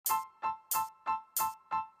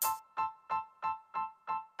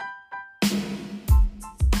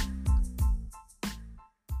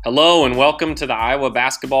Hello and welcome to the Iowa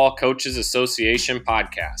Basketball Coaches Association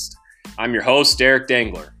podcast. I'm your host, Derek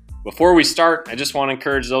Dangler. Before we start, I just want to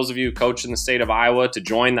encourage those of you who coach in the state of Iowa to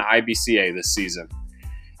join the IBCA this season.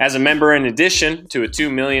 As a member, in addition to a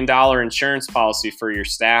 $2 million insurance policy for your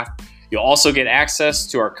staff, you'll also get access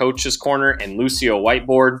to our Coaches Corner and Lucio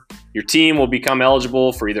whiteboard. Your team will become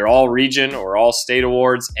eligible for either all region or all state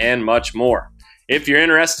awards and much more. If you're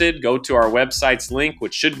interested, go to our website's link,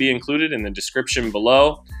 which should be included in the description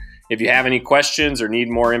below, if you have any questions or need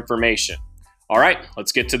more information. All right,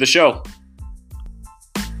 let's get to the show.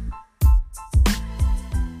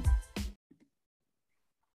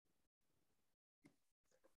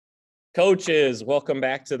 Coaches, welcome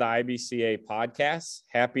back to the IBCA podcast.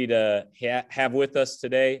 Happy to have with us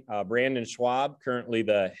today Brandon Schwab, currently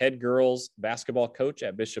the head girls basketball coach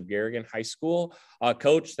at Bishop Garrigan High School.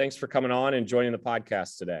 Coach, thanks for coming on and joining the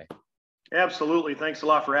podcast today. Absolutely. Thanks a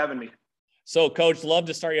lot for having me. So, Coach, love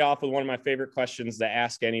to start you off with one of my favorite questions to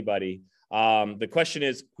ask anybody. The question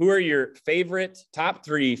is, who are your top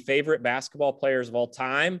three favorite basketball players of all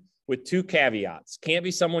time, with two caveats? Can't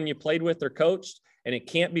be someone you played with or coached, and it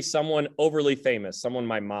can't be someone overly famous, someone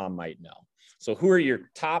my mom might know. So who are your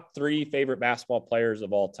top three favorite basketball players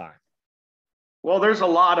of all time? Well, there's a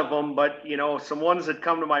lot of them, but, some ones that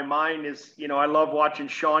come to my mind is, I love watching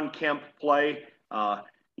Shawn Kemp play,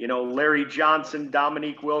 Larry Johnson,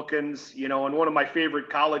 Dominique Wilkins, and one of my favorite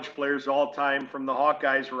college players of all time from the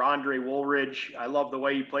Hawkeyes were Andre Woolridge. I love the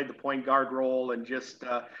way he played the point guard role and just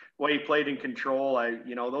the way he played in control.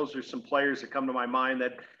 Those are some players that come to my mind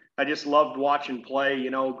that I just loved watching play,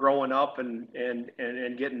 growing up and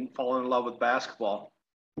falling in love with basketball.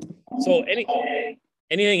 So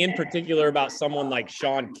anything in particular about someone like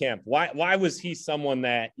Shawn Kemp? Why was he someone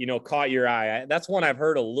that, caught your eye? That's one I've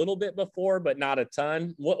heard a little bit before, but not a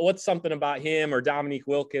ton. What's something about him or Dominique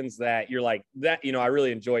Wilkins that you're like that, I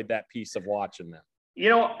really enjoyed that piece of watching them?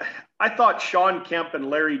 I thought Shawn Kemp and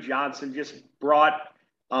Larry Johnson just brought,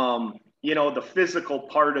 the physical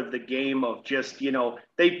part of the game of just,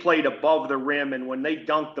 they played above the rim. And when they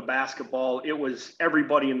dunked the basketball, it was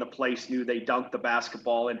everybody in the place knew they dunked the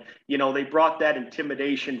basketball. And, they brought that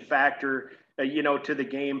intimidation factor, to the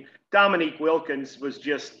game. Dominique Wilkins was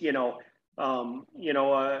just,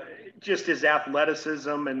 just his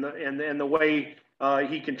athleticism and the way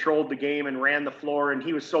he controlled the game and ran the floor. And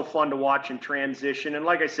he was so fun to watch in transition. And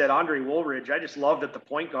like I said, Andre Woolridge, I just loved at the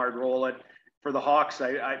point guard role for the Hawks.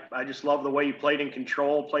 I just love the way he played in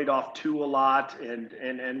control, played off two a lot,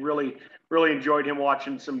 and really enjoyed him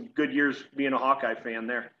watching some good years being a Hawkeye fan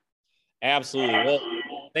there. Absolutely. Well,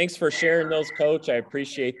 thanks for sharing those, Coach. I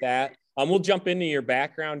appreciate that. We'll jump into your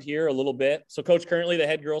background here a little bit. So, Coach, currently the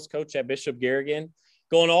head girls coach at Bishop Garrigan,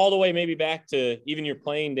 going all the way maybe back to even your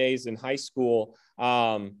playing days in high school.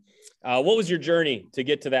 What was your journey to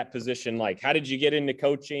get to that position like? How did you get into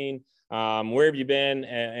coaching? Where have you been,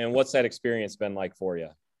 and what's that experience been like for you?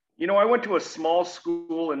 I went to a small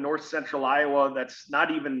school in north central Iowa that's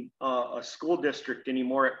not even a school district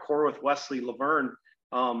anymore, at Corwith Wesley Laverne.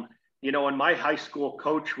 And my high school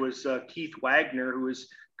coach was Keith Wagner, who is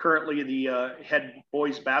currently the head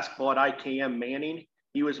boys basketball at IKM Manning.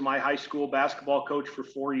 He was my high school basketball coach for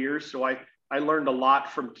 4 years. So I learned a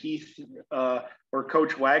lot from Keith or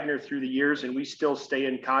Coach Wagner through the years, and we still stay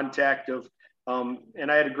in contact and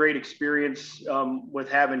I had a great experience with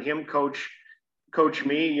having him coach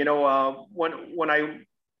me. When I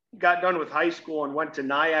got done with high school and went to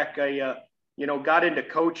NIAC, I got into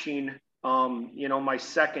coaching. My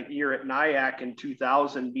second year at NIAC in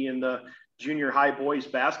 2000, being the junior high boys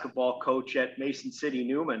basketball coach at Mason City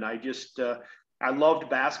Newman. I loved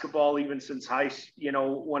basketball even since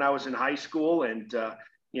when I was in high school, and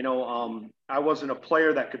I wasn't a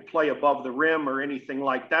player that could play above the rim or anything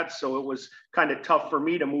like that. So it was kind of tough for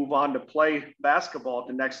me to move on to play basketball at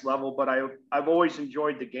the next level, but I've always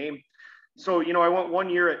enjoyed the game. So, I went 1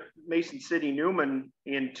 year at Mason City Newman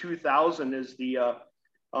in 2000 as the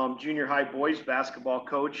junior high boys basketball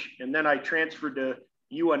coach. And then I transferred to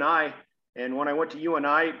UNI. And when I went to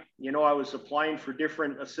UNI, I was applying for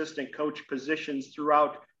different assistant coach positions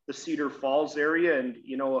throughout the Cedar Falls area. And,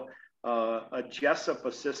 a Jessup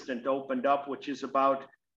assistant opened up, which is about,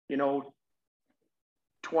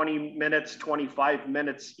 25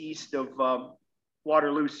 minutes east of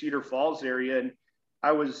Waterloo, Cedar Falls area. And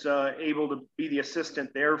I was able to be the assistant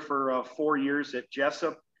there for 4 years at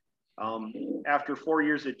Jessup. After 4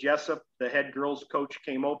 years at Jessup, the head girls coach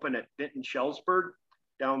came open at Vinton Shellsburg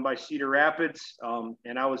down by Cedar Rapids.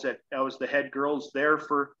 And I was the head girls there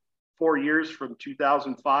for 4 years, from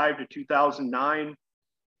 2005 to 2009.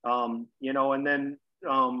 And then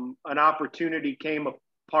an opportunity came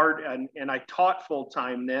part, and I taught full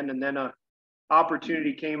time then. And then a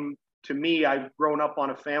opportunity came to me. I've grown up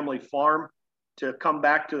on a family farm, to come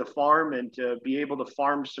back to the farm and to be able to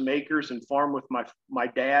farm some acres and farm with my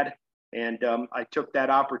dad. And I took that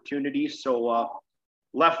opportunity. So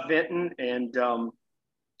left Vinton and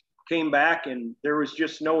came back, and there was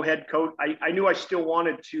just no head coach. I knew I still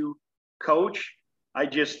wanted to coach. I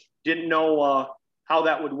just didn't know how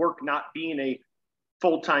that would work, not being a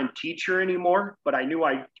full-time teacher anymore. But I knew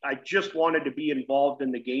I just wanted to be involved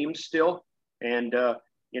in the game still. And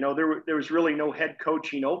there was really no head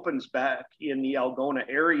coaching opens back in the Algona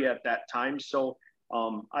area at that time. So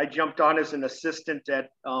I jumped on as an assistant at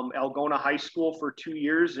Algona High School for 2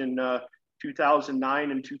 years in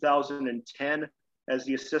 2009 and 2010 as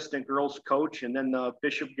the assistant girls coach. And then the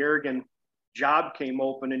Bishop Garrigan job came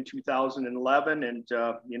open in 2011. And,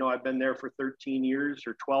 I've been there for 13 years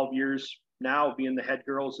or 12 years now, being the head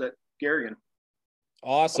girls at Garrigan.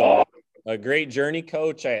 Awesome. A great journey,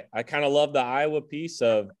 Coach. I kind of love the Iowa piece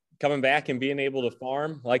of coming back and being able to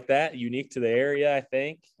farm like that, unique to the area, I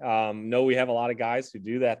think. No, we have a lot of guys who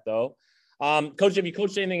do that, though. Coach, have you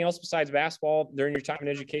coached anything else besides basketball during your time in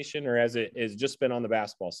education, or has it just been on the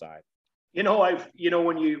basketball side?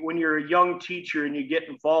 When you're a young teacher and you get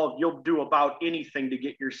involved, you'll do about anything to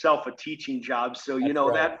get yourself a teaching job. So,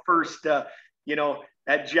 right. That first,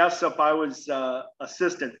 at Jessup, I was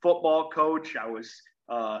assistant football coach. I was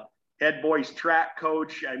head boys track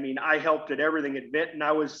coach. I mean, I helped at everything at Vinton.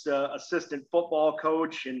 I was assistant football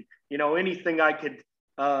coach, and, anything I could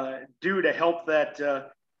do to help that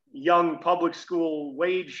young public school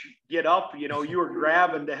wage get up, you were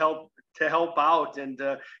grabbing to help out. And,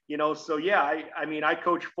 I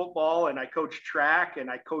coach football and I coach track and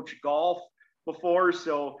I coach golf before.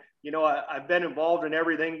 So, I've been involved in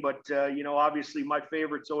everything, but, obviously my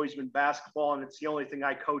favorite's always been basketball, and it's the only thing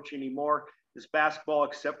I coach anymore is basketball,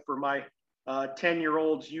 except for my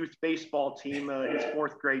 10-year-old's youth baseball team, his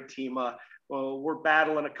fourth grade team. We're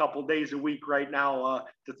battling a couple days a week right now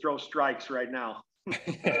to throw strikes right now.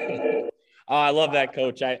 Oh, I love that,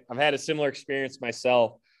 Coach. I've had a similar experience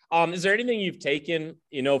myself. Is there anything you've taken,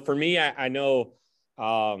 for me, I know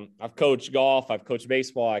I've coached golf, I've coached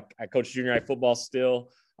baseball, I coach junior high football still.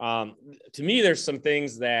 To me, there's some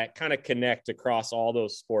things that kind of connect across all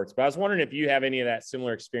those sports, but I was wondering if you have any of that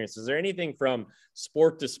similar experience. Is there anything from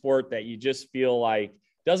sport to sport that you just feel like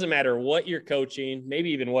doesn't matter what you're coaching, maybe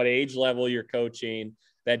even what age level you're coaching,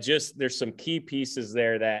 that just there's some key pieces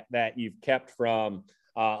there that you've kept from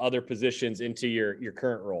other positions into your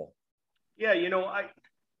current role? Yeah,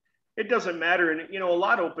 it doesn't matter. And, a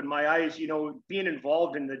lot opened my eyes, being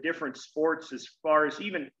involved in the different sports, as far as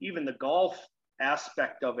even the golf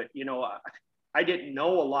aspect of it. I didn't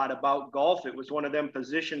know a lot about golf. It was one of them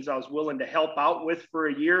positions I was willing to help out with for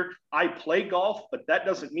a year. I play golf, but that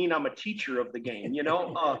doesn't mean I'm a teacher of the game.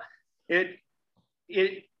 It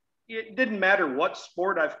didn't matter what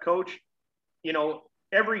sport I've coached.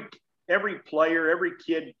 Every player, every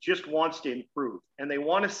kid just wants to improve, and they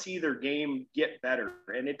want to see their game get better.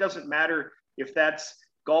 And it doesn't matter if that's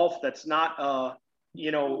golf, that's not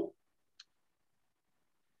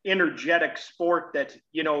energetic sport that,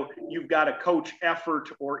 you've got to coach effort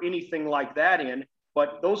or anything like that in,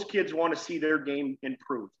 but those kids want to see their game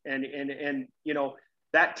improve. And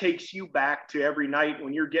that takes you back to every night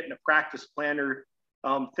when you're getting a practice plan or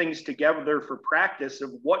things together for practice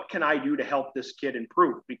of what can I do to help this kid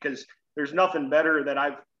improve? Because there's nothing better that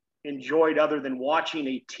I've enjoyed other than watching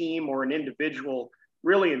a team or an individual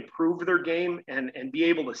really improve their game and be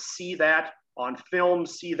able to see that on film,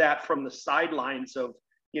 see that from the sidelines of,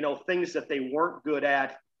 things that they weren't good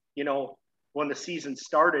at, when the season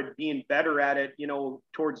started, being better at it,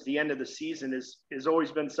 towards the end of the season has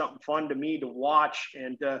always been something fun to me to watch.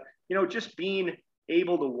 And, just being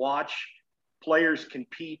able to watch players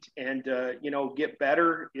compete and, get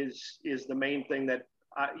better is the main thing that,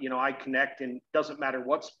 I connect, and doesn't matter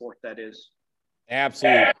what sport that is.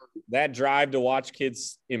 Absolutely. That drive to watch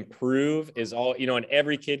kids improve is all, and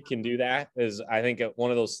every kid can do that, is I think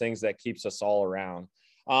one of those things that keeps us all around.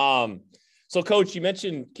 So Coach, you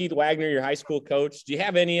mentioned Keith Wagner, your high school coach. Do you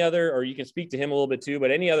have any other, or you can speak to him a little bit too,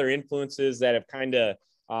 but any other influences that have kind of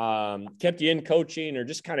kept you in coaching or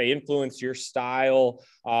just kind of influenced your style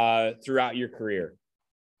throughout your career?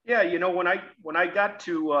 Yeah. When I got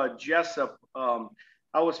to Jessup,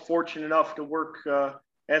 I was fortunate enough to work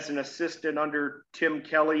as an assistant under Tim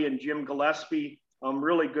Kelly and Jim Gillespie,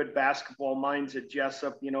 really good basketball minds at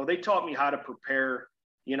Jessup. They taught me how to prepare,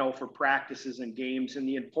 for practices and games, and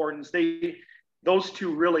the importance. Those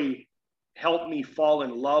two really helped me fall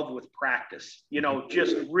in love with practice,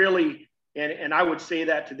 just really and I would say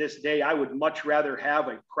that to this day, I would much rather have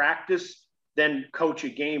a practice than coach a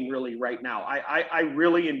game really right now. I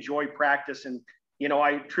really enjoy practice. And,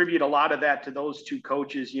 I attribute a lot of that to those two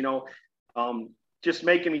coaches, just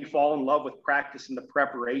making me fall in love with practice and the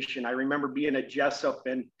preparation. I remember being at Jessup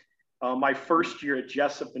and my first year at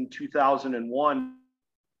Jessup in 2001.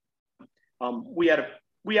 We had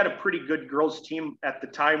a pretty good girls team at the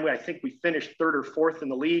time. I think we finished third or fourth in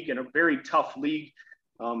the league, in a very tough league.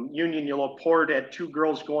 Union LaPorte had 2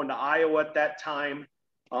 girls going to Iowa at that time.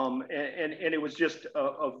 And it was just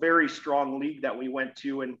a very strong league that we went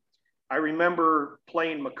to. And I remember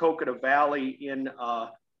playing Maquoketa Valley in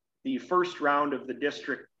the first round of the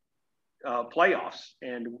district playoffs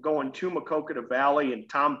and going to Maquoketa Valley, and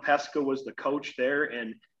Tom Pesca was the coach there,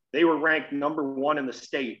 and they were ranked number 1 in the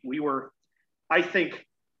state. We were, I think,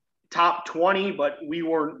 top 20, but we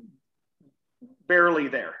were barely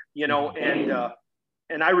there,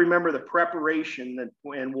 and I remember the preparation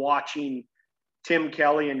and watching Tim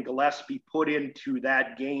Kelly and Gillespie put into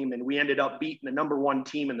that game. And we ended up beating the number 1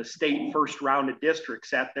 team in the state first round of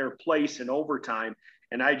districts at their place in overtime.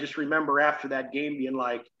 And I just remember after that game being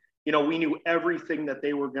like, we knew everything that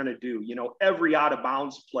they were going to do, every out of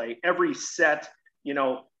bounds play, every set,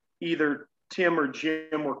 either Tim or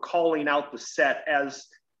Jim were calling out the set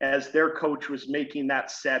as their coach was making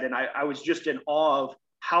that set. And I was just in awe of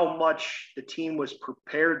how much the team was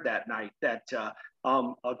prepared that night,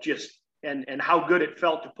 and how good it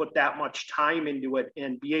felt to put that much time into it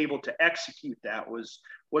and be able to execute that was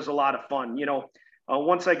a lot of fun.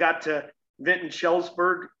 Once I got to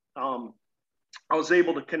Vinton-Schellsburg, I was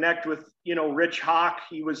able to connect with, Rich Hawk.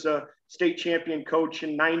 He was a state champion coach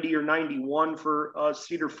in 90 or 91 for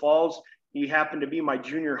Cedar Falls. He happened to be my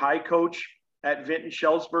junior high coach at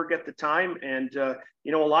Vinton-Schellsburg at the time. And, a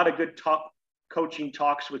lot of good coaching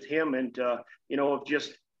talks with him and, of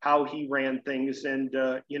just how he ran things and,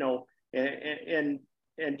 and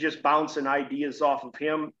just bouncing ideas off of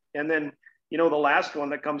him. And then, the last one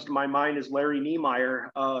that comes to my mind is Larry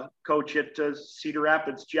Niemeyer, coach at Cedar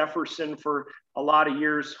Rapids Jefferson for a lot of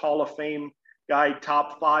years, Hall of Fame guy,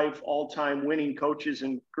 top 5 all-time winning coaches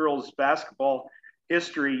in girls basketball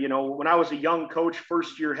history. When I was a young coach,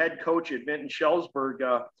 first year head coach at Vinton-Schellsburg,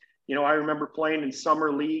 I remember playing in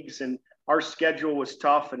summer leagues, and our schedule was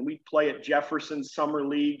tough, and we'd play at Jefferson's summer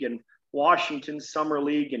league and Washington's summer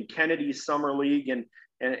league and Kennedy's summer league. And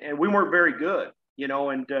we weren't very good,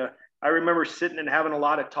 and I remember sitting and having a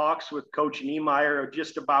lot of talks with Coach Niemeyer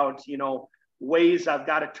just about, ways I've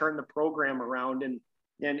got to turn the program around.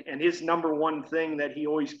 And his number one thing that he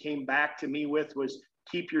always came back to me with was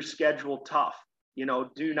keep your schedule tough.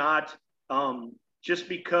 Do not, just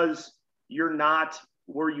because you're not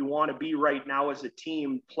where you want to be right now as a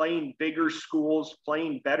team, playing bigger schools,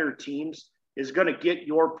 playing better teams is going to get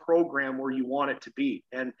your program where you want it to be.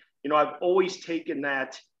 And, I've always taken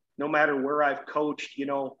that no matter where I've coached,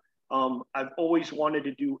 I've always wanted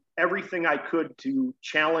to do everything I could to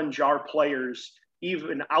challenge our players,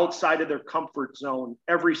 even outside of their comfort zone,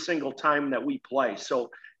 every single time that we play.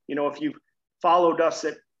 So, if you've followed us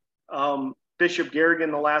at Bishop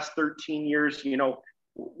Garrigan the last 13 years,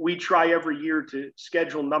 we try every year to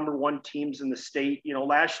schedule number 1 teams in the state.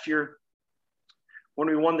 Last year when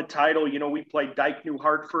we won the title, we played Dike New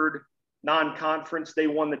Hartford non-conference. They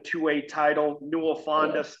won the 2A title. Newell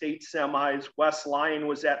Fonda state semis. West Lyon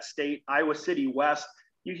was at state. Iowa City West.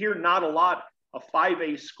 You hear not a lot of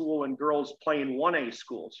 5A school and girls playing 1A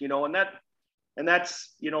schools, and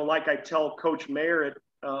that's, like I tell Coach Mayer at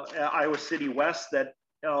Iowa City West that,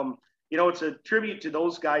 it's a tribute to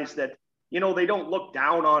those guys that, they don't look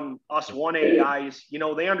down on us 1A guys.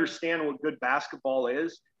 They understand what good basketball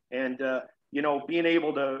is. And, being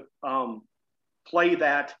able to play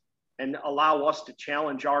that and allow us to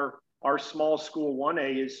challenge our small school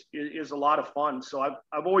 1A is a lot of fun. So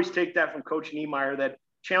I've always taken that from Coach Niemeyer, that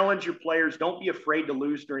challenge your players. Don't be afraid to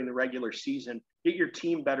lose during the regular season. Get your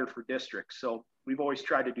team better for districts. So we've always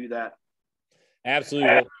tried to do that. Absolutely.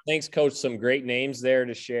 Well, thanks, Coach. Some great names there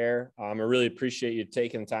to share. I really appreciate you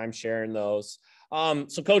taking the time sharing those.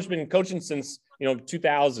 So Coach, been coaching since,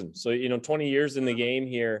 2000. So, 20 years in the game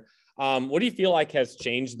here. What do you feel like has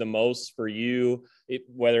changed the most for you,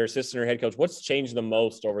 whether assistant or head coach? What's changed the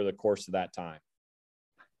most over the course of that time?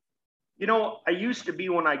 I used to be,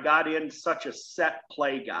 when I got in, such a set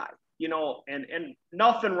play guy, and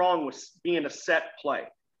nothing wrong with being a set play.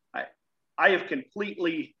 I have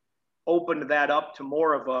completely opened that up to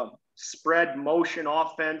more of a spread motion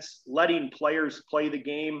offense, letting players play the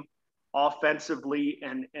game offensively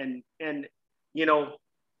and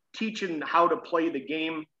teaching how to play the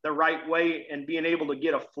game the right way and being able to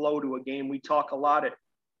get a flow to a game. We talk a lot at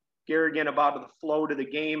Garrigan about the flow to the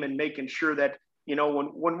game and making sure that, you know,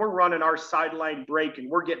 when we're running our sideline break and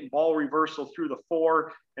we're getting ball reversal through the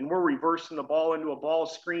 4 and we're reversing the ball into a ball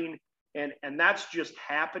screen, and that's just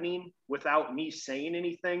happening without me saying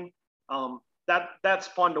anything. That's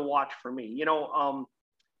fun to watch for me. You know,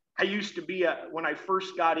 I used to be when I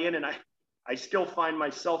first got in, and I still find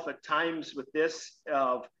myself at times with this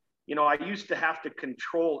of, you know, I used to have to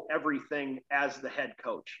control everything as the head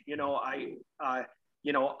coach. You know, I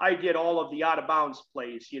did all of the out of bounds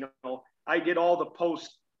plays. You know, I did all the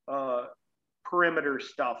post perimeter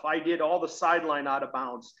stuff. I did all the sideline out of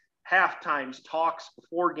bounds, half times, talks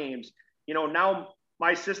before games. You know, now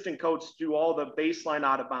my assistant coach do all the baseline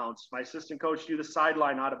out of bounds. My assistant coach do the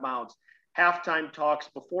sideline out of bounds. Halftime talks,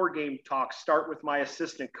 before game talks start with my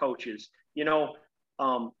assistant coaches. You know,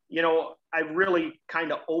 I really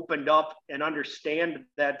kind of opened up and understand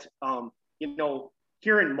that, you know,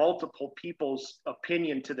 hearing multiple people's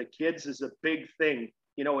opinion to the kids is a big thing.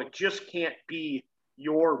 You know, it just can't be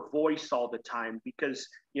your voice all the time, because,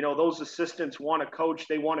 you know, those assistants want to coach,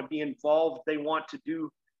 they want to be involved, they want to do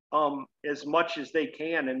as much as they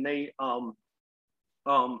can, and they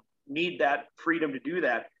need that freedom to do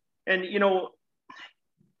that. And, you know,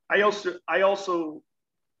 I also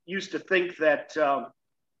used to think that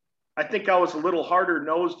I think I was a little harder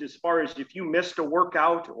nosed as far as if you missed a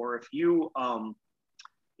workout or if you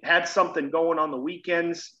had something going on the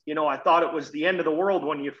weekends. You know, I thought it was the end of the world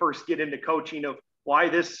when you first get into coaching of why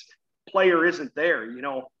this player isn't there. You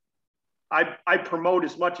know, I promote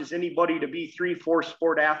as much as anybody to be 3-4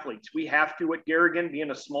 sport athletes. We have to at Garrigan,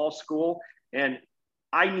 being a small school. And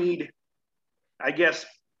I guess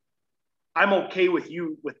I'm okay with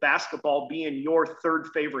basketball being your third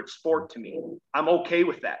favorite sport to me. I'm okay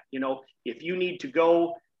with that. You know, if you need to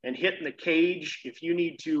go and hit in the cage, if you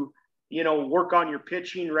need to, you know, work on your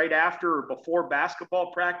pitching right after or before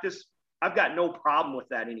basketball practice, I've got no problem with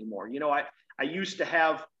that anymore. You know, I used to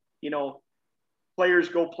have, you know, players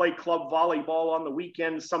go play club volleyball on the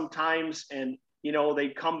weekends sometimes, and, you know, they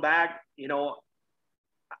come back. You know,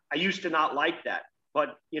 I used to not like that.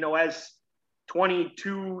 But, you know, as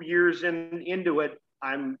 22 years into it,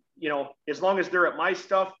 I'm, you know, as long as they're at my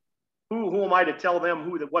stuff, who am I to tell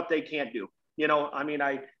them what they can't do? You know, I mean,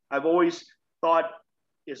 I've always thought,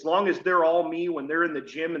 as long as they're all me when they're in the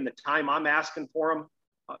gym and the time I'm asking for them,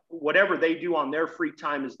 whatever they do on their free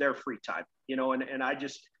time is their free time, you know, and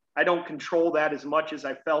I don't control that as much as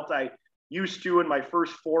I felt I used to in my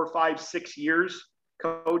first 4, 5, 6 years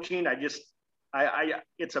coaching.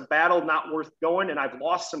 It's a battle not worth going. And I've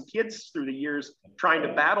lost some kids through the years trying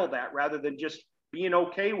to battle that rather than just being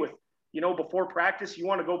okay with, you know, before practice, you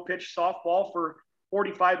want to go pitch softball for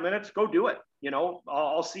 45 minutes, go do it. You know,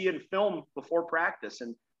 I'll see you in film before practice.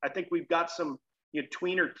 And I think we've got some, you know,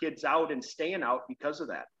 tweener kids out and staying out because of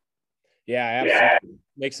that. Yeah, absolutely.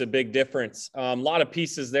 Makes a big difference. A lot of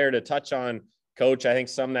pieces there to touch on, Coach. I think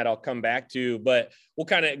some that I'll come back to, but we'll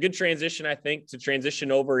kind of good transition, I think, to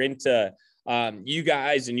transition over into you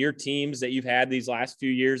guys and your teams that you've had these last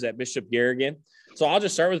few years at Bishop Garrigan. So I'll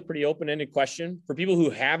just start with a pretty open-ended question for people who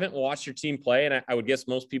haven't watched your team play. And I would guess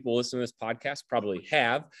most people listening to this podcast probably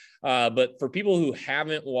have, but for people who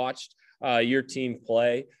haven't watched your team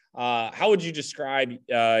play, how would you describe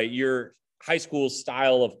your high school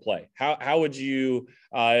style of play? How would you,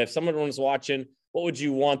 if someone was watching, what would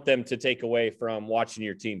you want them to take away from watching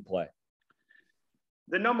your team play?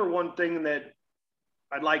 The number one thing that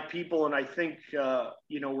I'd like people, and I think,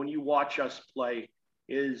 you know, when you watch us play,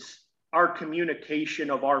 is our communication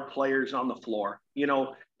of our players on the floor. You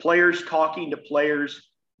know, players talking to players,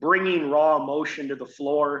 bringing raw emotion to the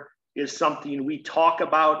floor is something we talk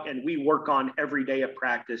about and we work on every day at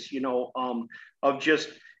practice, you know, of just,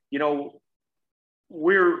 you know,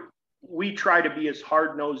 we try to be as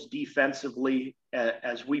hard-nosed defensively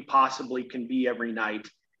as we possibly can be every night.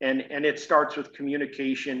 And it starts with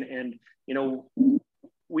communication. And, you know,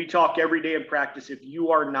 we talk every day in practice. If you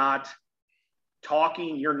are not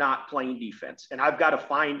talking, you're not playing defense. And I've got to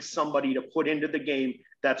find somebody to put into the game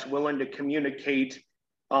that's willing to communicate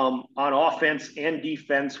on offense and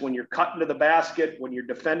defense when you're cutting to the basket, when you're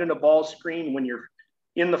defending a ball screen, when you're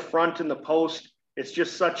in the front in the post. It's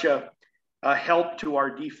just such a help to our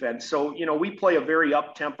defense. So, you know, we play a very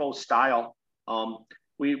up-tempo style.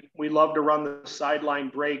 We love to run the sideline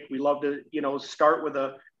break. We love to, you know, start with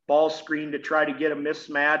a ball screen to try to get a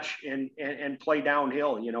mismatch and play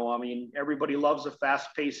downhill. You know, I mean, everybody loves a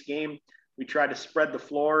fast-paced game. We try to spread the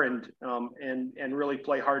floor and really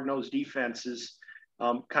play hard-nosed defense is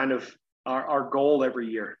kind of our goal every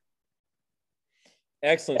year.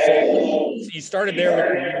 Excellent. So you started there with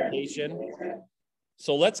communication.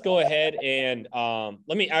 So let's go ahead and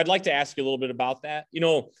I'd like to ask you a little bit about that.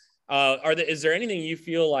 Is there anything you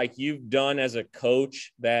feel like you've done as a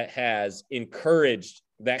coach that has encouraged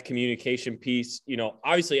that communication piece,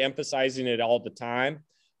 obviously emphasizing it all the time,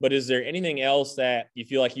 but is there anything else that you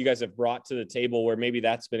feel like you guys have brought to the table where maybe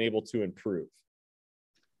that's been able to improve?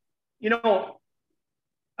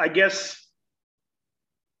 I guess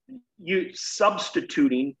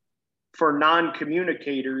substituting for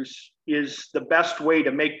non-communicators is the best way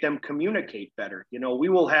to make them communicate better. We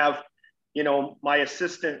will have, my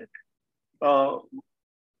assistant, Joe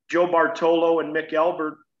Bartolo and Mick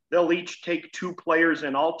Albert, they'll each take two players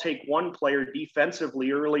and I'll take one player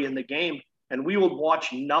defensively early in the game. And we will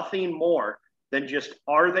watch nothing more than just,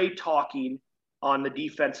 are they talking on the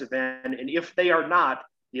defensive end? And if they are not,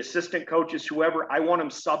 the assistant coaches, whoever, I want them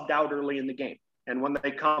subbed out early in the game. And when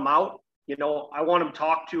they come out, I want them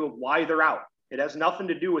talked to of why they're out. It has nothing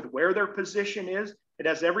to do with where their position is. It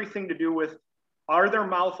has everything to do with, are their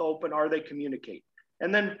mouth open? Are they communicate?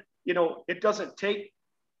 And then, it doesn't take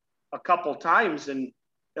a couple times. And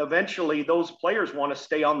eventually those players want to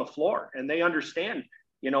stay on the floor and they understand,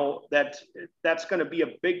 that's going to be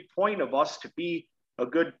a big point of us to be a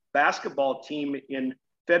good basketball team in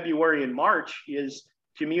February and March is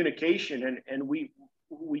communication. And we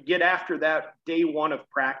get after that day one of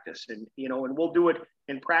practice and we'll do it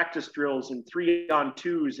in practice drills and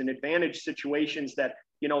 3-on-2s and advantage situations that,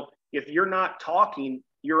 if you're not talking,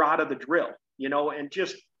 you're out of the drill, and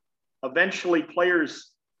just eventually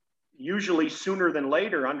players usually sooner than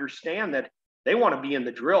later understand that they want to be in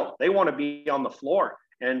the drill. They want to be on the floor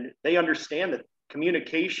and they understand that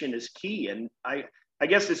communication is key. And I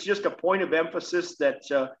guess it's just a point of emphasis that,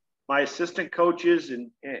 my assistant coaches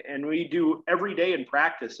and we do every day in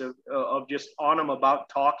practice of just on them about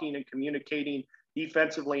talking and communicating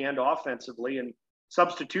defensively and offensively, and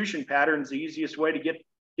substitution patterns, the easiest way to get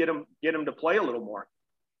them to play a little more.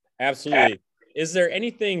 Absolutely. Is there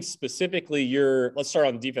anything specifically let's start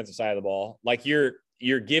on the defensive side of the ball, like you're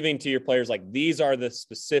giving to your players, like these are the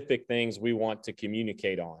specific things we want to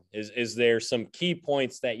communicate on? Is there some key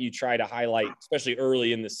points that you try to highlight, especially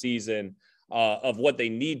early in the season, of what they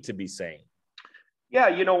need to be saying? Yeah,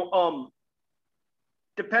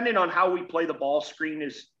 depending on how we play the ball screen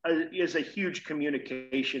is a huge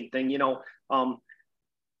communication thing,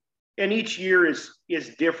 and each year is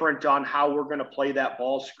different on how we're going to play that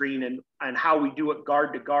ball screen and how we do it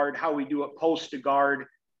guard to guard, how we do it post to guard.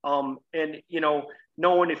 And,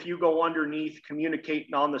 knowing if you go underneath,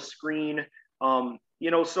 communicating on the screen,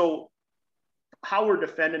 so how we're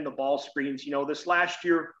defending the ball screens, this last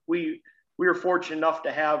year, we were fortunate enough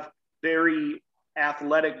to have very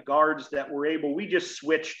athletic guards that were we just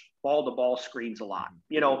switched ball to ball screens a lot,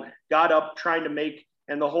 got up trying to make,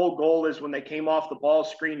 and the whole goal is when they came off the ball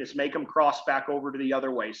screen is make them cross back over to the other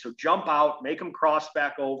way. So jump out, make them cross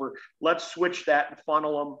back over. Let's switch that and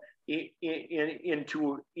funnel them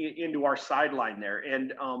into our sideline there.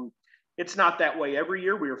 And it's not that way every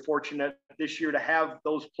year. We were fortunate this year to have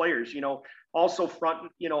those players, also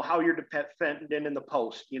front, how you're defending in the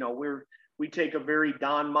post. We take a very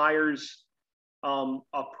Don Myers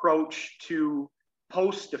approach to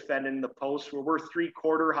post defending the post, where we're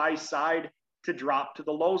 3/4 high side to drop to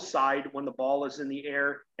the low side when the ball is in the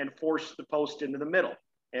air and force the post into the middle.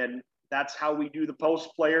 And that's how we do the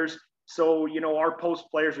post players. So, our post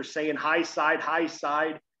players are saying high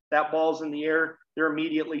side, that ball's in the air. They're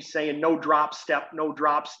immediately saying no drop step, no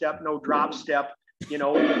drop step, no drop step. If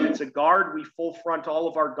it's a guard, we full front all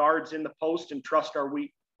of our guards in the post and trust our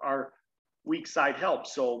weak side help.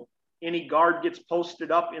 So any guard gets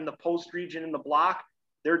posted up in the post region in the block,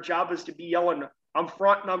 their job is to be yelling, I'm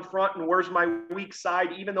front, and where's my weak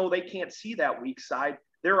side? Even though they can't see that weak side,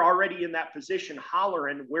 they're already in that position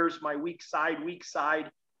hollering, where's my weak side?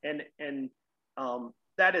 And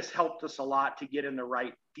that has helped us a lot to get in the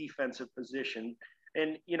right defensive position.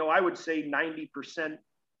 And, I would say 90%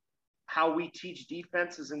 how we teach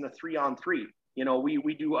defense is in the 3-on-3.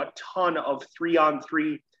 We do a ton of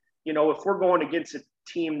 3-on-3. If we're going against a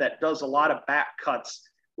team that does a lot of back cuts,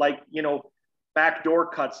 like, backdoor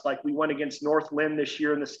cuts, like we went against North Lynn this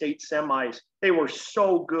year in the state semis, they were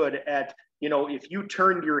so good at, if you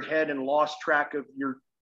turned your head and lost track of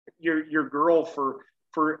your girl for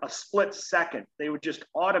a split second, they would just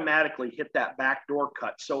automatically hit that backdoor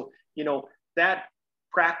cut. So, that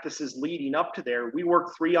practice is leading up to there. We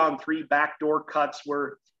work 3-on-3 backdoor cuts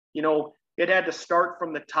where, it had to start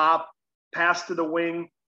from the top, pass to the wing,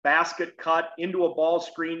 basket cut, into a ball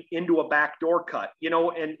screen, into a backdoor cut,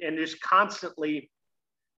 and just constantly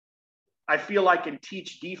I feel I can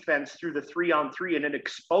teach defense through the 3-on-3, and it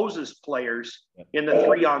exposes players in the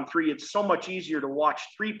 3-on-3. It's so much easier to watch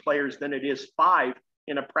 3 players than it is 5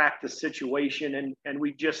 in a practice situation. And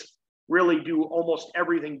we just really do almost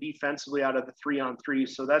everything defensively out of the 3-on-3.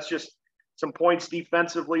 So that's just some points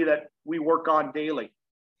defensively that we work on daily.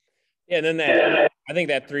 Yeah, and then I think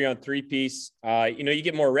that 3-on-3 piece, you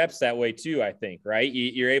get more reps that way too, I think, right?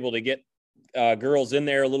 You're able to get girls in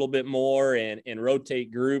there a little bit more and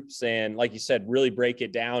rotate groups. And like you said, really break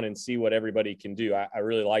it down and see what everybody can do. I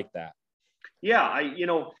really like that. Yeah.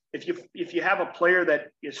 If you have a player that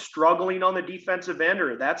is struggling on the defensive end,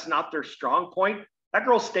 or that's not their strong point, that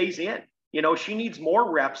girl stays in. She needs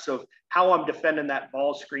more reps of how I'm defending that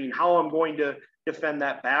ball screen, how I'm going to defend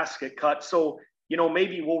that basket cut. So,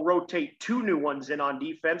 maybe we'll rotate 2 new ones in on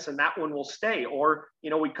defense and that one will stay. Or,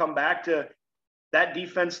 we come back to that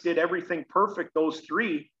defense did everything perfect, those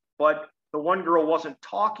 3, but the one girl wasn't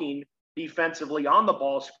talking defensively on the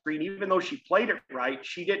ball screen. Even though she played it right,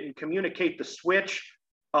 she didn't communicate the switch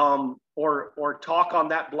or talk on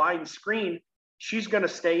that blind screen. She's going to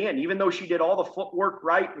stay in. Even though she did all the footwork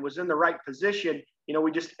right and was in the right position,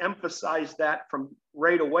 we just emphasized that from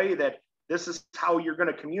right away, that this is how you're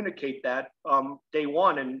going to communicate that day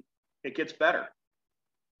one, and it gets better.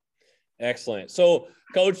 Excellent. So,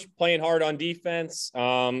 Coach, playing hard on defense,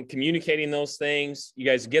 communicating those things, you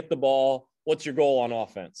guys get the ball. What's your goal on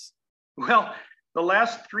offense? Well, the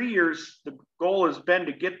last 3 years, the goal has been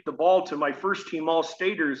to get the ball to my first team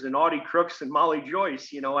All-Staters and Audie Crooks and Molly Joyce.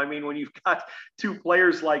 When you've got 2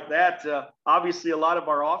 players like that, obviously a lot of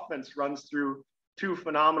our offense runs through 2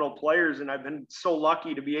 phenomenal players, and I've been so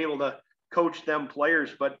lucky to be able to coach them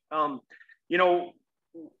players. But,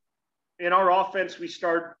 in our offense, we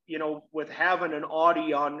start, with having an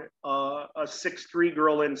Audie on a 6'3"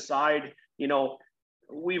 girl inside.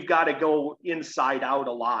 We've got to go inside out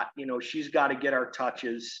a lot. She's got to get our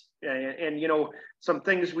touches. And some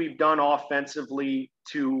things we've done offensively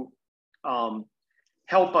to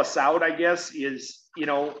help us out, I guess, is,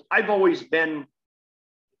 I've always been,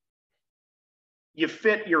 you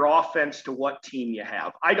fit your offense to what team you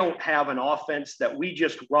have. I don't have an offense that we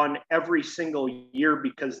just run every single year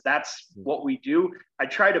because that's what we do. I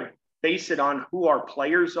try to base it on who our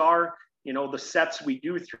players are. The sets we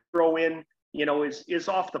do throw in, is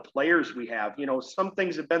off the players we have. Some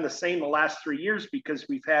things have been the same the last 3 years because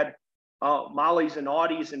we've had Mollies and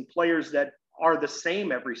Audies and players that are the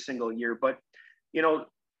same every single year. But,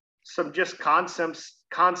 some just concepts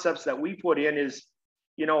that we put in is,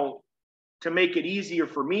 to make it easier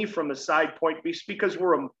for me from the side point, because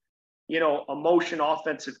we're a motion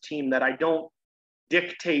offensive team, that I don't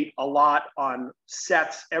dictate a lot on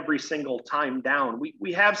sets every single time down.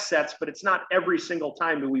 We have sets, but it's not every single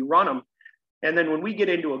time do we run them. And then when we get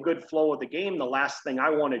into a good flow of the game, the last thing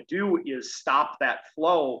I want to do is stop that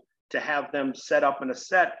flow to have them set up in a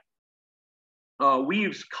set. We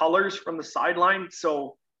use colors from the sideline.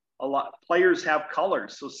 So a lot of players have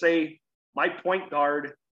colors. So say my point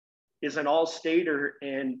guard is an all-stater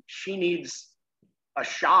and she needs a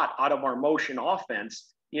shot out of our motion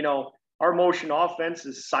offense. Our motion offense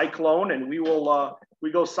is cyclone, and we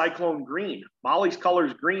go cyclone green. Molly's color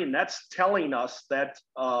is green. That's telling us that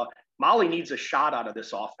Molly needs a shot out of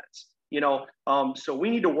this offense. So we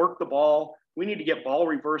need to work the ball. We need to get ball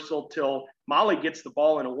reversal till Molly gets the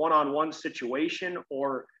ball in a one-on-one situation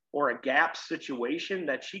or a gap situation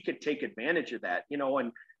that she could take advantage of that.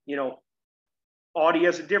 Audie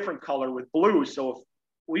has a different color with blue. So if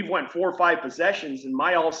we've went 4 or 5 possessions and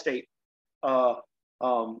my All-State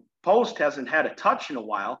post hasn't had a touch in a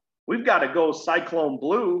while, we've got to go cyclone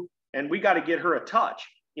blue and we got to get her a touch.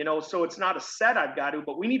 So it's not a set I've got to,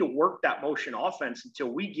 but we need to work that motion offense until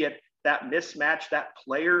we get that mismatch, that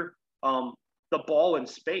player, the ball in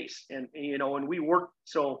space. And we work.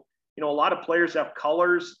 So, a lot of players have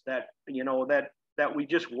colors that we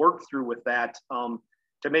just work through with that,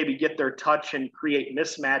 to maybe get their touch and create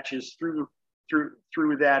mismatches through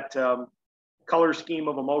that color scheme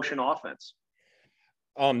of a motion offense.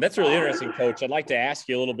 That's really interesting, Coach. I'd like to ask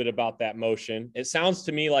you a little bit about that motion. It sounds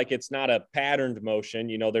to me like it's not a patterned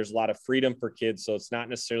motion. There's a lot of freedom for kids, so it's not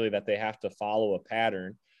necessarily that they have to follow a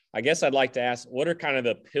pattern. I guess I'd like to ask, what are kind of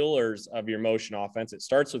the pillars of your motion offense? It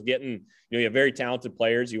starts with getting, you have very talented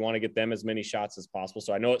players. You want to get them as many shots as possible.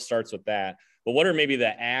 So I know it starts with that. But what are maybe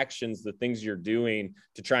the actions, the things you're doing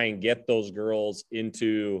to try and get those girls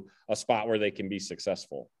into a spot where they can be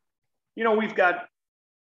successful? We've got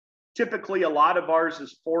typically a lot of ours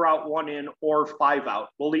is 4 out, 1 in, or 5 out.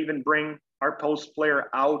 We'll even bring our post player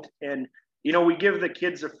out. And, we give the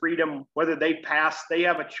kids the freedom, whether they pass, they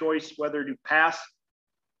have a choice whether to pass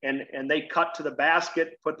and they cut to the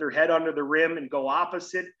basket, put their head under the rim and go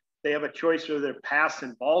opposite. They have a choice of their pass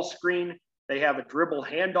and ball screen. They have a dribble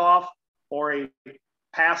handoff or a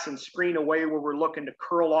pass and screen away where we're looking to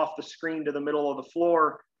curl off the screen to the middle of the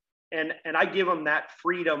floor. And I give them that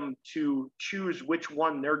freedom to choose which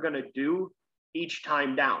one they're going to do each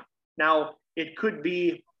time down. Now, it could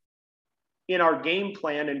be in our game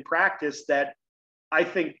plan and practice that I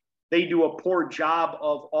think they do a poor job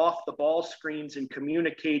of off the ball screens and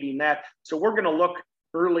communicating that. So we're going to look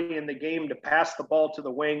early in the game to pass the ball to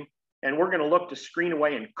the wing, and we're going to look to screen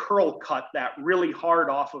away and curl cut that really hard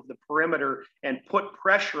off of the perimeter and put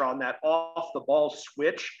pressure on that off the ball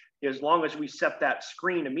switch as long as we set that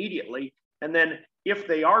screen immediately. And then if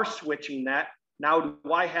they are switching that, now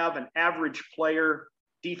do I have an average player,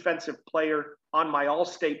 defensive player on my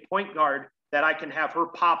all-state point guard that I can have her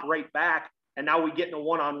pop right back? And now we get in a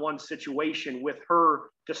one-on-one situation with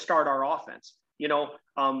her to start our offense.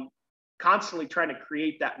 Constantly trying to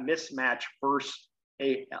create that mismatch versus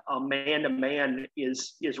a man-to-man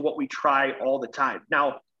is what we try all the time.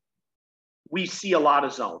 Now, we see a lot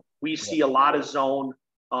of zone.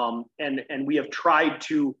 And we have tried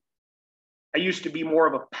to – I used to be more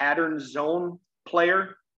of a pattern zone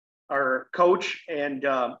player or coach, and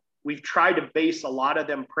we've tried to base a lot of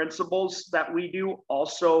them principles that we do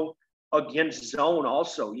also against zone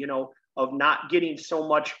also, of not getting so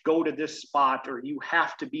much go to this spot or you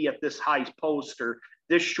have to be at this high post or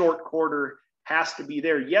this short quarter has to be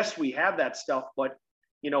there. Yes, we have that stuff, but,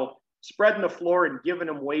 spreading the floor and giving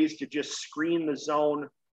them ways to just screen the zone,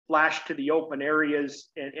 flash to the open areas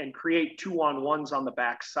and create 2-on-1s on the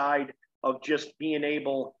backside of just being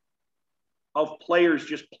able of players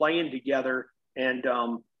just playing together and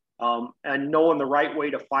knowing the right way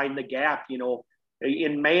to find the gap.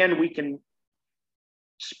 In man, we can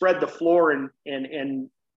spread the floor and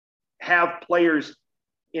have players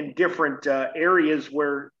in different areas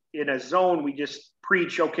where in a zone, we just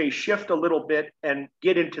preach, okay, shift a little bit and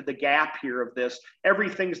get into the gap here of this.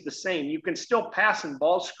 Everything's the same. You can still pass and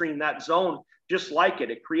ball screen that zone just like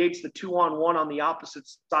it. It creates the 2-on-1 on the opposite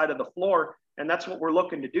side of the floor. And that's what we're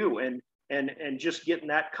looking to do. And just getting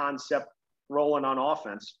that concept rolling on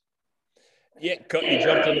offense. Yeah, you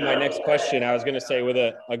jumped into my next question. I was going to say with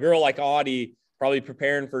a girl like Audie, probably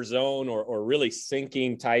preparing for zone or really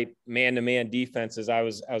sinking type man-to-man defenses, I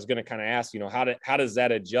was going to kind of ask, how does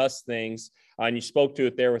that adjust things? And you spoke to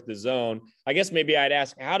it there with the zone. I guess maybe I'd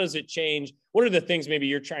ask, how does it change? What are the things maybe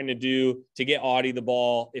you're trying to do to get Audie the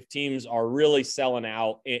ball if teams are really selling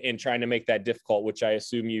out and trying to make that difficult, which I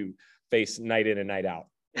assume you face night in and night out?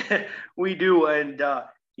 We do. And,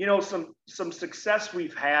 some success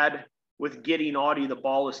we've had with getting Audie the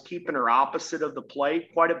ball is keeping her opposite of the play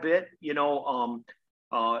quite a bit.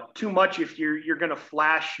 Too much if you're going to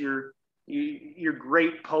flash your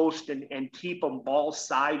great post and keep them ball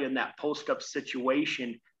side in that post up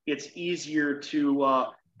situation, it's easier to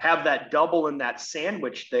have that double and that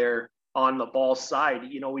sandwich there on the ball side.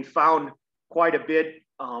 We found quite a bit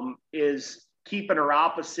is keeping her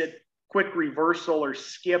opposite, quick reversal or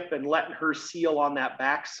skip and letting her seal on that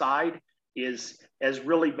backside has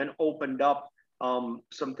really been opened up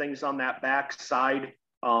some things on that backside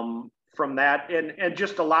from that and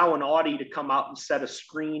just allowing Audie to come out and set a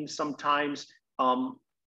screen sometimes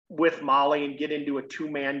with Molly and get into a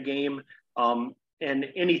 2-man game. And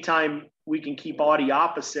anytime we can keep Audie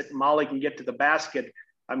opposite and Molly can get to the basket,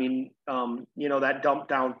 that dump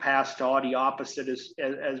down pass to Audie opposite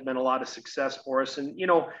has been a lot of success for us. And,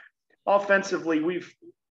 offensively, we've,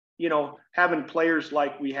 having players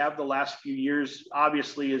like we have the last few years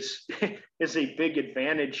obviously is a big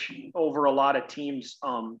advantage over a lot of teams.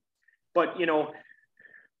 But,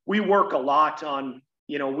 we work a lot on,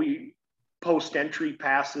 we post entry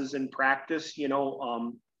passes in practice,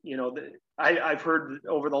 I've heard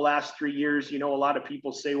over the last 3 years, a lot of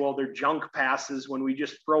people say, well, they're junk passes when we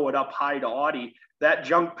just throw it up high to Audie. That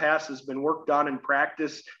junk pass has been worked on in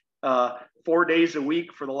practice 4 days a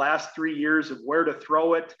week for the last 3 years of where to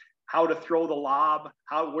throw it, how to throw the lob,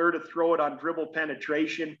 where to throw it on dribble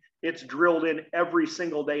penetration. It's drilled in every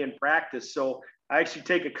single day in practice. So I actually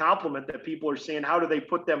take a compliment that people are saying, how do they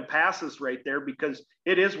put them passes right there? Because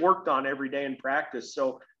it is worked on every day in practice.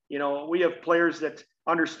 So, we have players that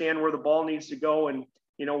understand where the ball needs to go. And,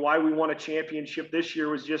 why we won a championship this year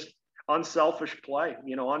was just unselfish play,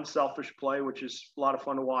 which is a lot of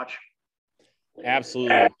fun to watch.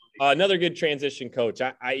 Absolutely. Another good transition, Coach.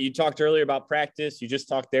 You talked earlier about practice. You just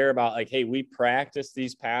talked there about hey, we practice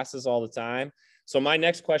these passes all the time. So my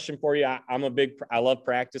next question for you, I love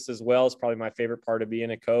practice as well. It's probably my favorite part of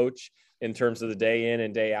being a coach in terms of the day in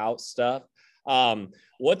and day out stuff.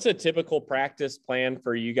 What's a typical practice plan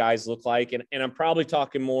for you guys look like? And I'm probably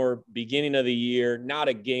talking more beginning of the year, not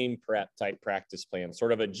a game prep type practice plan,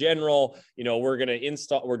 sort of a general, we're going to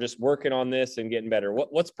install, we're just working on this and getting better.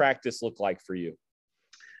 What's practice look like for you?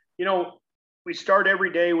 We start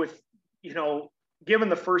every day with, given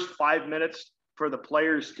the first 5 minutes for the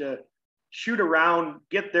players to shoot around,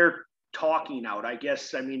 get their talking out, I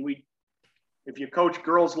guess. I mean, if you coach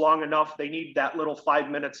girls long enough, they need that little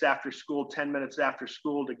 5 minutes after school, 10 minutes after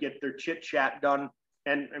school to get their chit chat done.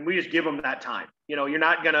 And we just give them that time. You're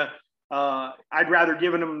not going to, I'd rather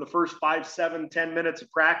give them the first 5, 7, 10 minutes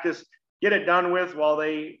of practice, get it done with while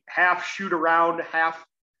they half shoot around, half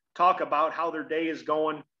talk about how their day is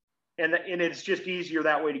going. And it's just easier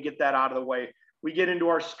that way to get that out of the way. We get into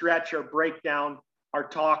our stretch, our breakdown, our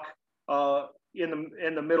talk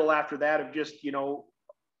in the middle after that of just,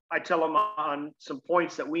 I tell them on some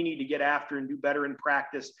points that we need to get after and do better in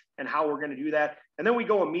practice and how we're going to do that. And then we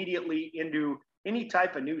go immediately into any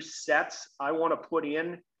type of new sets I want to put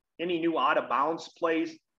in, any new out of bounds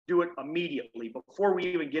plays, do it immediately before we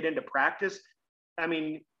even get into practice. I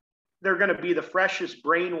mean, they're going to be the freshest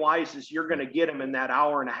brain wise as you're going to get them in that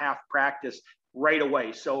hour and a half practice right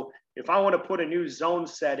away. So if I want to put a new zone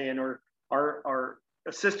set in, or our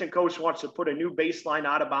assistant coach wants to put a new baseline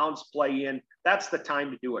out of bounds play in, that's the time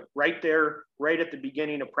to do it right there, right at the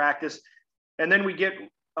beginning of practice. And then we get,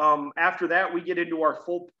 after that, we get into our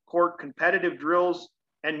full court competitive drills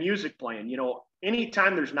and music playing.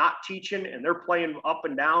 Anytime there's not teaching and they're playing up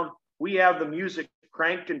and down, we have the music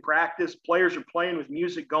cranked in practice. Players are playing with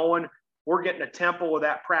music going. We're getting a tempo of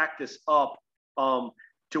that practice up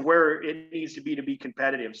to where it needs to be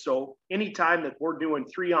competitive. So anytime that we're doing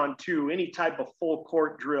 3-on-2, any type of full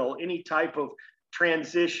court drill, any type of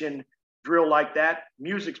transition drill like that,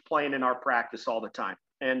 music's playing in our practice all the time.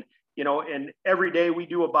 And, and every day we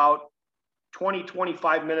do about 20,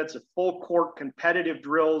 25 minutes of full court competitive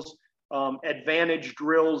drills, advantage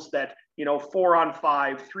drills that,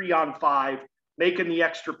 4-on-5, 3-on-5, making the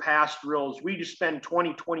extra pass drills. We just spend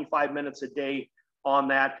 20, 25 minutes a day on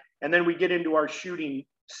that. And then we get into our shooting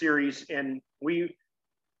series and we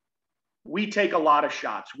take a lot of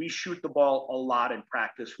shots. We shoot the ball a lot in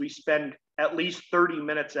practice. We spend at least 30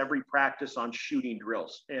 minutes every practice on shooting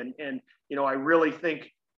drills. And I really think,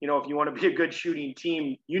 if you want to be a good shooting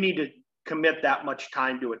team, you need to commit that much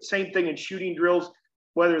time to it. Same thing in shooting drills,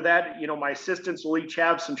 whether that, my assistants will each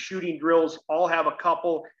have some shooting drills. I'll have a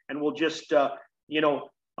couple and we'll just,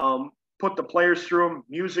 put the players through them.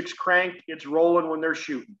 Music's cranked, it's rolling when they're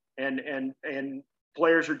shooting, and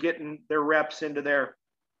players are getting their reps into there.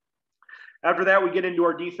 After that, we get into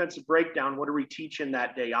our defensive breakdown. What are we teaching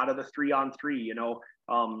that day out of the 3-on-3?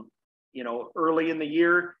 Early in the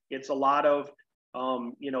year, it's a lot of,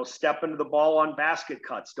 stepping to the ball on basket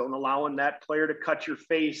cuts, don't allowing that player to cut your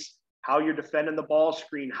face, how you're defending the ball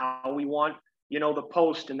screen, how we want, the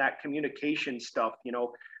post and that communication stuff.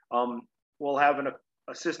 We'll have an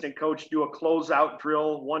assistant coach do a closeout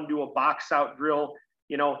drill, one do a box out drill,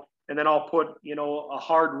 and then I'll put, a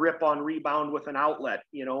hard rip on rebound with an outlet,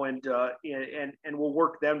 and we'll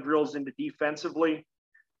work them drills into defensively.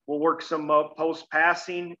 We'll work some post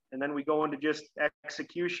passing, and then we go into just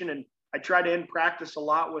execution. And I try to end practice a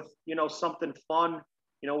lot with, something fun.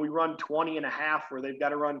 We run 20 and a half where they've got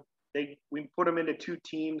to run. We put them into 2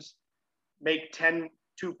 teams, make 10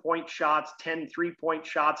 2-point shots, 10 3-point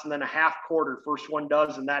shots, and then a half quarter, first one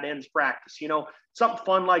does, and that ends practice. Something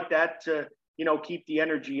fun like that to, keep the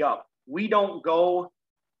energy up. We don't go,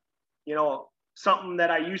 something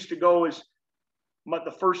that I used to go is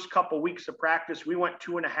the first couple of weeks of practice, we went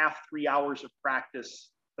 2.5, 3 hours of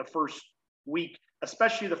practice the first week,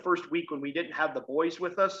 especially the first week when we didn't have the boys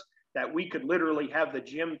with us, that we could literally have the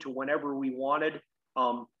gym to whenever we wanted.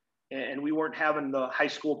 And we weren't having the high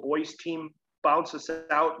school boys team bounce us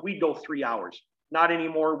out. We'd go 3 hours. Not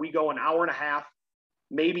anymore. We go an hour and a half,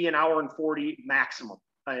 maybe an hour and 40 maximum.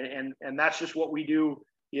 And that's just what we do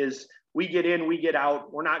is we get in, we get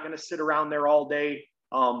out. We're not going to sit around there all day.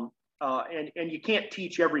 And you can't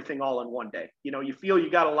teach everything all in one day. You feel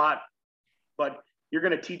you got a lot, but you're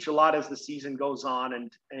going to teach a lot as the season goes on.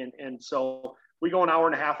 And so we go an hour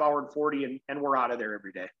and a half, hour and 40, and we're out of there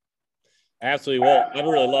every day. Absolutely. Well, I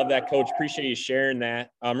really love that, Coach. Appreciate you sharing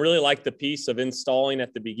that. Really like the piece of installing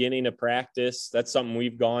at the beginning of practice. That's something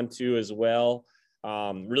we've gone to as well.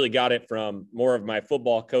 Really got it from more of my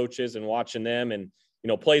football coaches and watching them. And,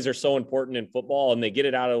 plays are so important in football, and they get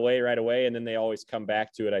it out of the way right away, and then they always come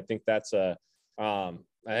back to it. I think that's a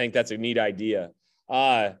neat idea.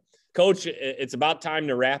 Coach, it's about time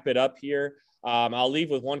to wrap it up here. I'll leave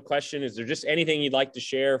with one question. Is there just anything you'd like to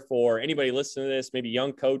share for anybody listening to this, maybe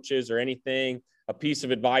young coaches or anything, a piece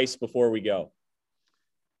of advice before we go?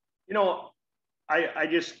 I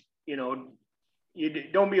just, you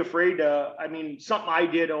don't be afraid to, something I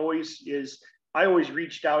did always is I always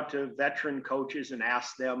reached out to veteran coaches and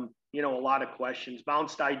asked them, a lot of questions,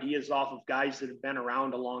 bounced ideas off of guys that have been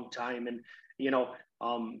around a long time. And,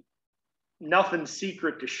 nothing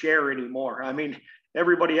secret to share anymore.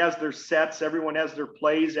 Everybody has their sets, everyone has their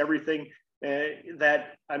plays, everything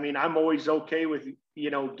I'm always okay with,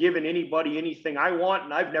 giving anybody anything I want.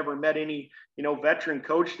 And I've never met any, veteran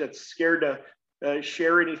coach that's scared to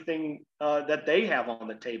share anything that they have on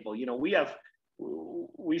the table.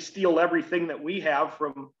 We steal everything that we have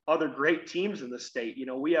from other great teams in the state.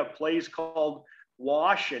 We have plays called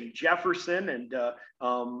Wash and Jefferson and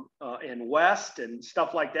West and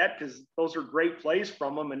stuff like that, because those are great plays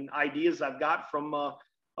from them and ideas I've got from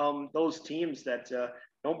those teams. That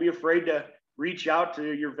don't be afraid to reach out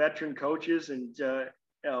to your veteran coaches, and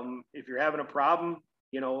if you're having a problem,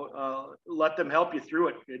 let them help you through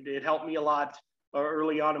it. It helped me a lot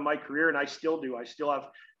early on in my career, and I still do. I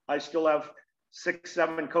still have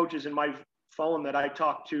 6-7 coaches in my phone that I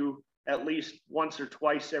talk to at least once or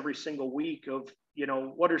twice every single week of,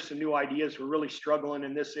 what are some new ideas? We're really struggling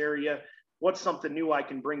in this area. What's something new I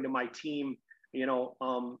can bring to my team,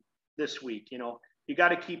 this week? You got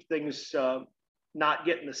to keep things not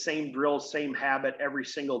getting the same drill, same habit every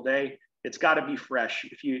single day. It's got to be fresh.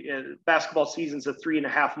 If basketball season's a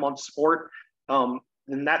 3.5-month sport,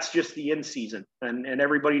 then that's just the in season. And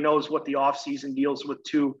everybody knows what the off season deals with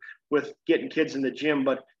too, with getting kids in the gym.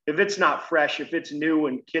 But if it's not fresh, if it's new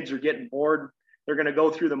and kids are getting bored, they're going to go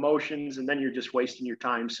through the motions, and then you're just wasting your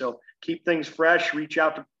time. So keep things fresh, reach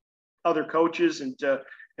out to other coaches and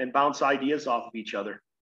bounce ideas off of each other.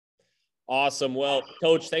 Awesome. Well,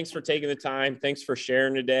 Coach, thanks for taking the time. Thanks for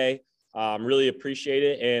sharing today. Really appreciate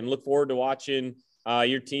it, and look forward to watching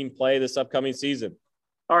your team play this upcoming season.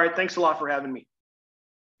 All right. Thanks a lot for having me.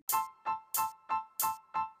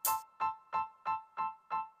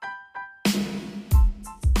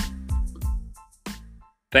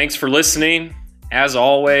 Thanks for listening. As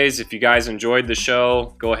always, if you guys enjoyed the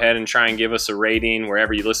show, go ahead and try and give us a rating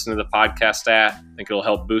wherever you listen to the podcast at. I think it'll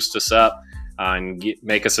help boost us up and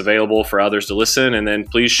make us available for others to listen. And then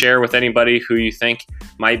please share with anybody who you think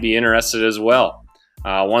might be interested as well.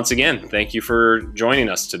 Once again, thank you for joining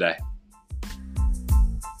us today.